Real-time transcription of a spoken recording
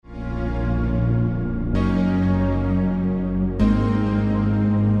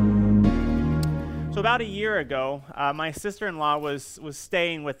about a year ago, my sister-in-law was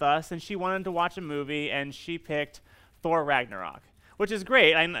staying with us, and she wanted to watch a movie, and she picked Thor Ragnarok, which is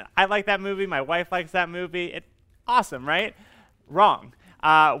great. I like that movie. My wife likes that movie. Awesome, right? Wrong.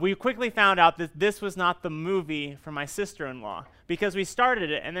 We quickly found out that this was not the movie for my sister-in-law, because we started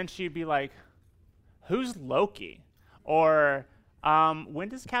it, and then she'd be like, who's Loki? Or when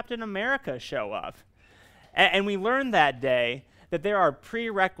does Captain America show up? And we learned that day that there are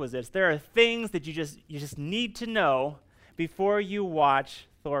prerequisites. There are things that you just need to know before you watch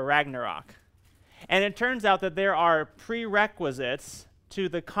Thor Ragnarok. And it turns out that there are prerequisites to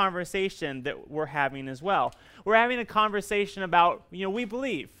the conversation that we're having as well. We're having a conversation about, we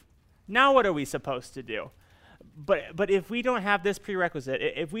believe. Now what are we supposed to do? But if we don't have this prerequisite,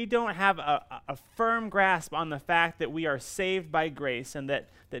 if we don't have a firm grasp on the fact that we are saved by grace and that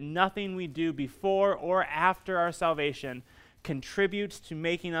nothing we do before or after our salvation contributes to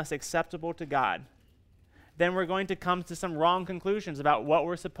making us acceptable to God, then we're going to come to some wrong conclusions about what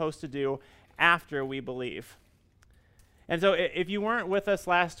we're supposed to do after we believe. And so if you weren't with us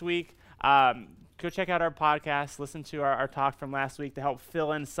last week, go check out our podcast, listen to our talk from last week to help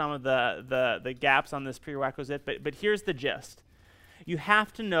fill in some of the gaps on this prerequisite. But here's the gist. You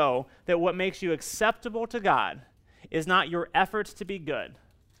have to know that what makes you acceptable to God is not your efforts to be good,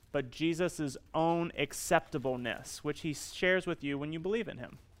 but Jesus' own acceptableness, which he shares with you when you believe in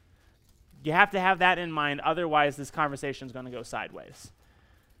him. You have to have that in mind, otherwise this conversation is going to go sideways.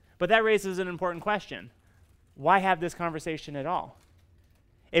 But that raises an important question. Why have this conversation at all?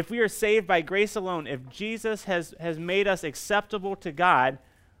 If we are saved by grace alone, if Jesus has made us acceptable to God,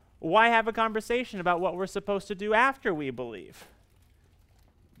 why have a conversation about what we're supposed to do after we believe?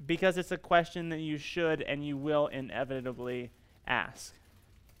 Because it's a question that you should and you will inevitably ask.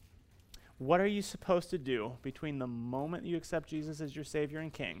 What are you supposed to do between the moment you accept Jesus as your Savior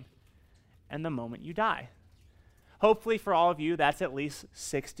and King and the moment you die? Hopefully for all of you, that's at least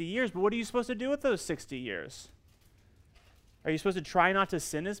 60 years. But what are you supposed to do with those 60 years? Are you supposed to try not to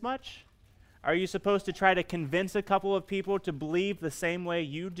sin as much? Are you supposed to try to convince a couple of people to believe the same way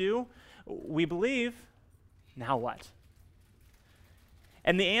you do? We believe. Now what?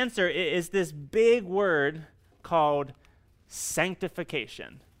 And the answer is this big word called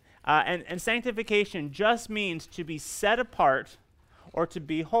sanctification. And sanctification just means to be set apart or to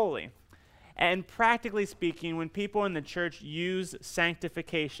be holy. And practically speaking, when people in the church use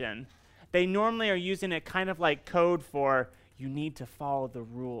sanctification, they normally are using it kind of like code for you need to follow the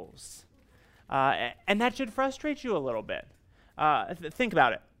rules. And that should frustrate you a little bit. Think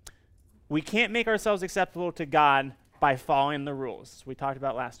about it. We can't make ourselves acceptable to God by following the rules we talked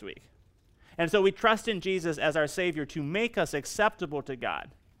about last week. And so we trust in Jesus as our Savior to make us acceptable to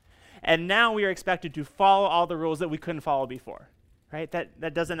God. And now we are expected to follow all the rules that we couldn't follow before, right?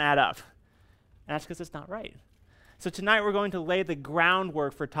 That doesn't add up. And that's because it's not right. So tonight we're going to lay the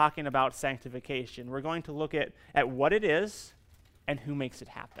groundwork for talking about sanctification. We're going to look at what it is and who makes it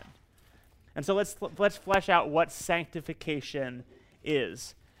happen. And so let's flesh out what sanctification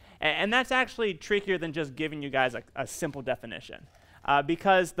is. And that's actually trickier than just giving you guys a simple definition,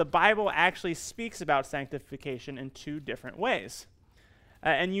 because the Bible actually speaks about sanctification in two different ways.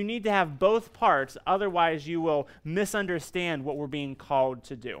 And you need to have both parts, otherwise you will misunderstand what we're being called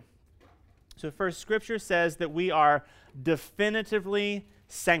to do. So first, Scripture says that we are definitively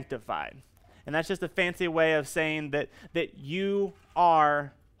sanctified. And that's just a fancy way of saying that you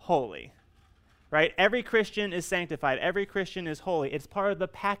are holy, right? Every Christian is sanctified. Every Christian is holy. It's part of the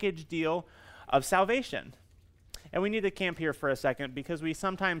package deal of salvation. And we need to camp here for a second because we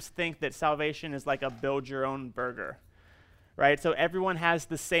sometimes think that salvation is like a build-your-own burger, right? So everyone has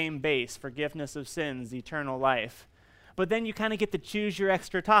the same base, forgiveness of sins, eternal life. But then you kind of get to choose your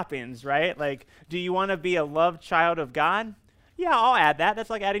extra toppings, right? Like, do you want to be a loved child of God? Yeah, I'll add that. That's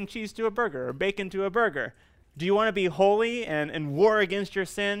like adding cheese to a burger or bacon to a burger. Do you want to be holy and war against your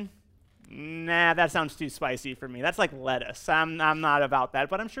sin? Nah, that sounds too spicy for me. That's like lettuce. I'm not about that,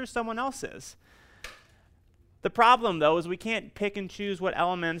 but I'm sure someone else is. The problem, though, is we can't pick and choose what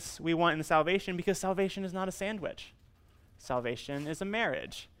elements we want in salvation because salvation is not a sandwich. Salvation is a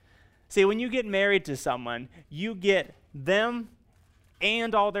marriage. See, when you get married to someone, you get them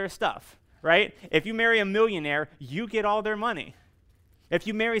and all their stuff, right? If you marry a millionaire, you get all their money. If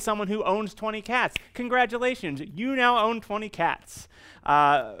you marry someone who owns 20 cats, congratulations, you now own 20 cats.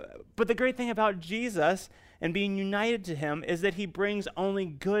 But the great thing about Jesus and being united to him is that he brings only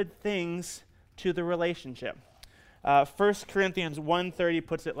good things to the relationship. 1 Corinthians 1:30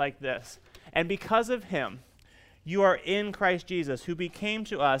 puts it like this, and because of him, you are in Christ Jesus, who became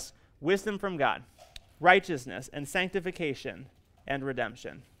to us wisdom from God, righteousness and sanctification and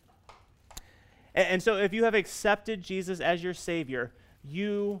redemption. And so if you have accepted Jesus as your Savior,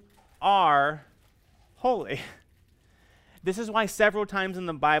 you are holy. This is why several times in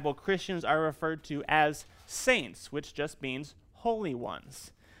the Bible, Christians are referred to as saints, which just means holy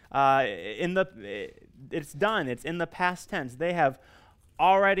ones. It's done. It's in the past tense. They have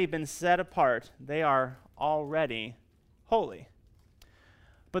already been set apart. They are already holy.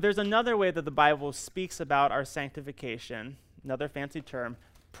 But there's another way that the Bible speaks about our sanctification, another fancy term,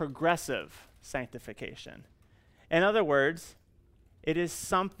 progressive sanctification. In other words, it is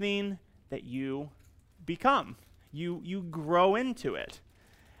something that you become. You grow into it.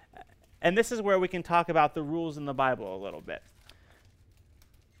 And this is where we can talk about the rules in the Bible a little bit.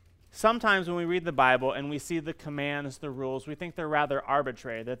 Sometimes when we read the Bible and we see the commands, the rules, we think they're rather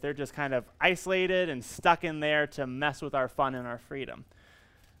arbitrary, that they're just kind of isolated and stuck in there to mess with our fun and our freedom.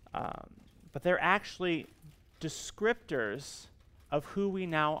 But they're actually descriptors of who we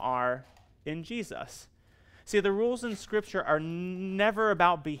now are in Jesus. See, the rules in Scripture are never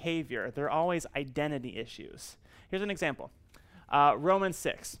about behavior. They're always identity issues. Here's an example. Romans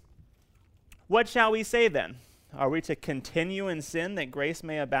 6. What shall we say then? Are we to continue in sin that grace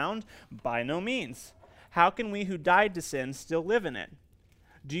may abound? By no means. How can we who died to sin still live in it?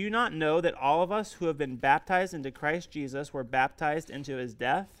 Do you not know that all of us who have been baptized into Christ Jesus were baptized into his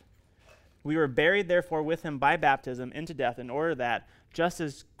death? We were buried, therefore, with him by baptism into death, in order that, just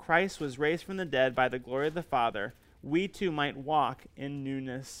as Christ was raised from the dead by the glory of the Father, we too might walk in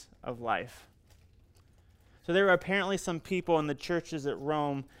newness of life. So there were apparently some people in the churches at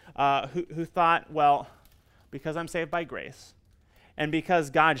Rome who thought, well, because I'm saved by grace, and because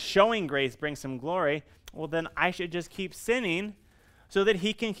God showing grace brings him glory, well, then I should just keep sinning so that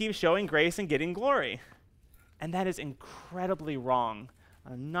he can keep showing grace and getting glory. And that is incredibly wrong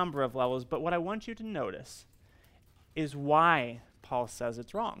on a number of levels, but what I want you to notice is why Paul says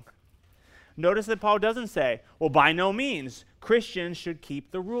it's wrong. Notice that Paul doesn't say, well, by no means, Christians should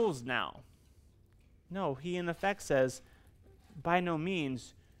keep the rules now. No, he in effect says, by no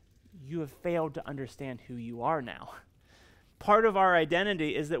means, you have failed to understand who you are now. Part of our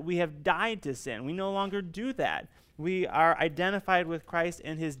identity is that we have died to sin. We no longer do that. We are identified with Christ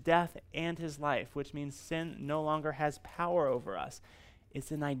in his death and his life, which means sin no longer has power over us.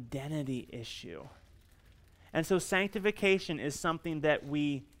 It's an identity issue. And so sanctification is something that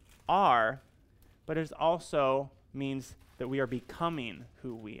we are, but it also means that we are becoming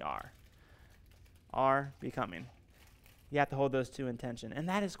who we are. Are becoming. You have to hold those two in tension. And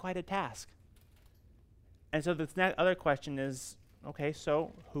that is quite a task. And so the other question is, okay,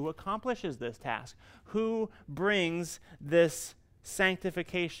 so who accomplishes this task? Who brings this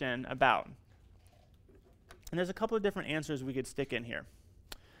sanctification about? And there's a couple of different answers we could stick in here.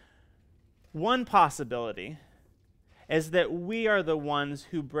 One possibility is that we are the ones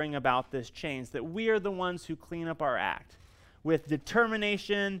who bring about this change, that we are the ones who clean up our act. With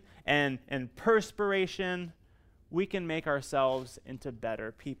determination and perspiration, we can make ourselves into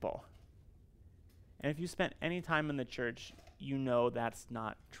better people. And if you spent any time in the church, you know that's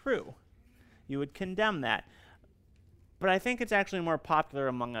not true. You would condemn that. But I think it's actually more popular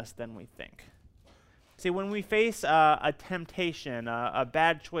among us than we think. See, when we face a temptation, a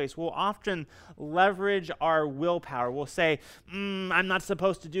bad choice, we'll often leverage our willpower. We'll say, I'm not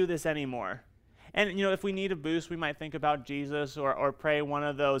supposed to do this anymore. And, if we need a boost, we might think about Jesus or pray one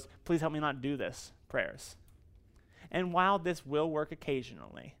of those, please help me not do this prayers. And while this will work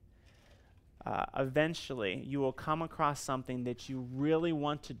occasionally, eventually you will come across something that you really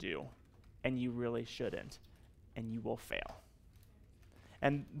want to do and you really shouldn't, and you will fail.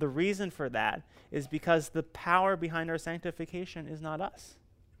 And the reason for that is because the power behind our sanctification is not us,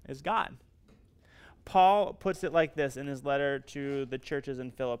 it's God. Paul puts it like this in his letter to the churches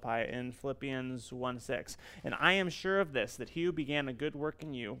in Philippi in Philippians 1:6. And I am sure of this, that he who began a good work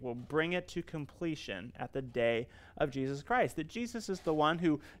in you will bring it to completion at the day of Jesus Christ. That Jesus is the one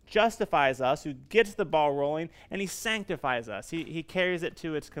who justifies us, who gets the ball rolling, and he sanctifies us. He carries it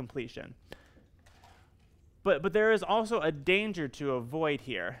to its completion. But there is also a danger to avoid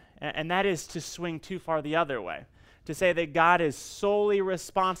here, and that is to swing too far the other way. To say that God is solely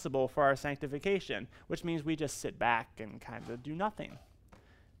responsible for our sanctification, which means we just sit back and kind of do nothing.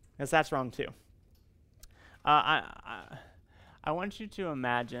 Because that's wrong too. I want you to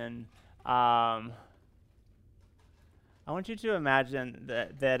imagine. I want you to imagine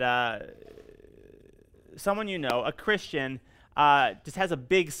that someone you know, a Christian, just has a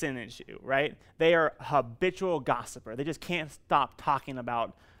big sin issue, right? They are a habitual gossiper. They just can't stop talking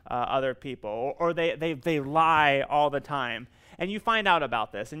about other people, or they lie all the time. And you find out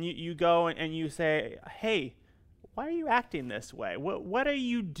about this, and you go and you say, hey, why are you acting this way? What are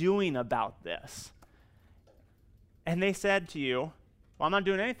you doing about this? And they said to you, well, I'm not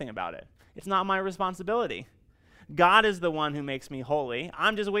doing anything about it. It's not my responsibility. God is the one who makes me holy.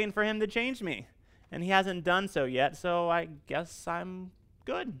 I'm just waiting for him to change me. And he hasn't done so yet, so I guess I'm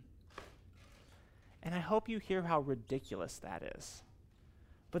good. And I hope you hear how ridiculous that is.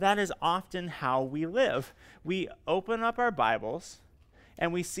 But that is often how we live. We open up our Bibles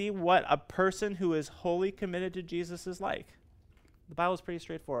and we see what a person who is wholly committed to Jesus is like. The Bible's pretty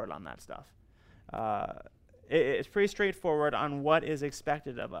straightforward on that stuff. It's pretty straightforward on what is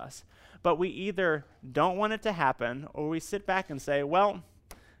expected of us. But we either don't want it to happen, or we sit back and say, well,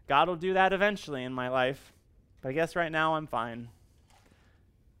 God will do that eventually in my life, but I guess right now I'm fine.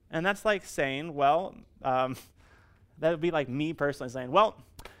 And that's like saying, well, that would be like me personally saying, well,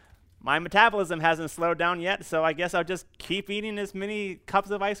 my metabolism hasn't slowed down yet, so I guess I'll just keep eating as many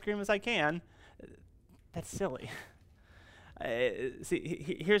cups of ice cream as I can. That's silly.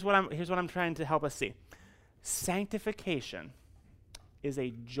 Here's what I'm trying to help us see. Sanctification is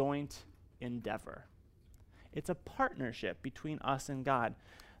a joint endeavor. It's a partnership between us and God.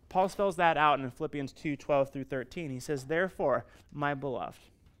 Paul spells that out in Philippians 2:12 through 13. He says, therefore, my beloved,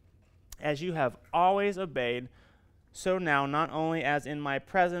 as you have always obeyed, so now, not only as in my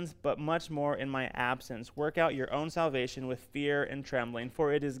presence, but much more in my absence, work out your own salvation with fear and trembling,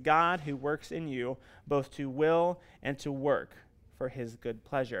 for it is God who works in you, both to will and to work for his good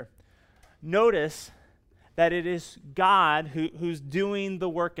pleasure. Notice that it is God who's doing the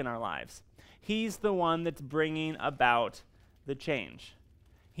work in our lives. He's the one that's bringing about the change.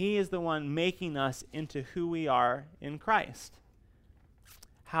 He is the one making us into who we are in Christ.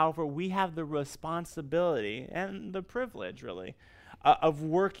 However, we have the responsibility and the privilege, really, of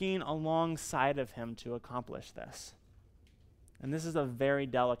working alongside of him to accomplish this. And this is a very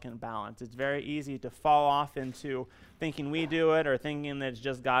delicate balance. It's very easy to fall off into thinking we do it or thinking that it's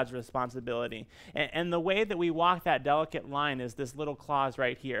just God's responsibility. And the way that we walk that delicate line is this little clause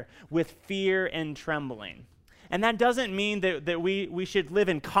right here, with fear and trembling. And that doesn't mean that we should live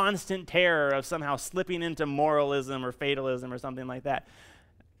in constant terror of somehow slipping into moralism or fatalism or something like that.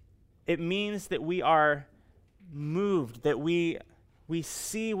 It means that we are moved, that we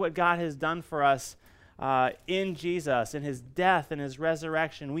see what God has done for us in Jesus, in his death and his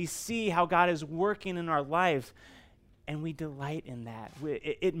resurrection. We see how God is working in our lives, and we delight in that.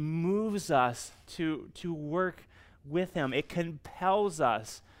 It moves us to work with him. It compels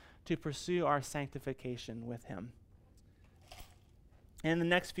us to pursue our sanctification with him. In the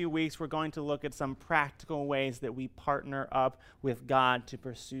next few weeks, we're going to look at some practical ways that we partner up with God to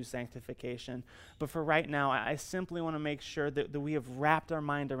pursue sanctification. But for right now, I simply want to make sure that we have wrapped our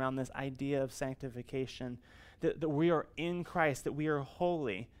mind around this idea of sanctification, that we are in Christ, that we are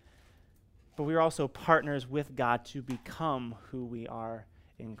holy, but we are also partners with God to become who we are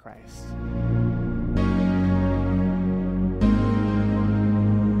in Christ.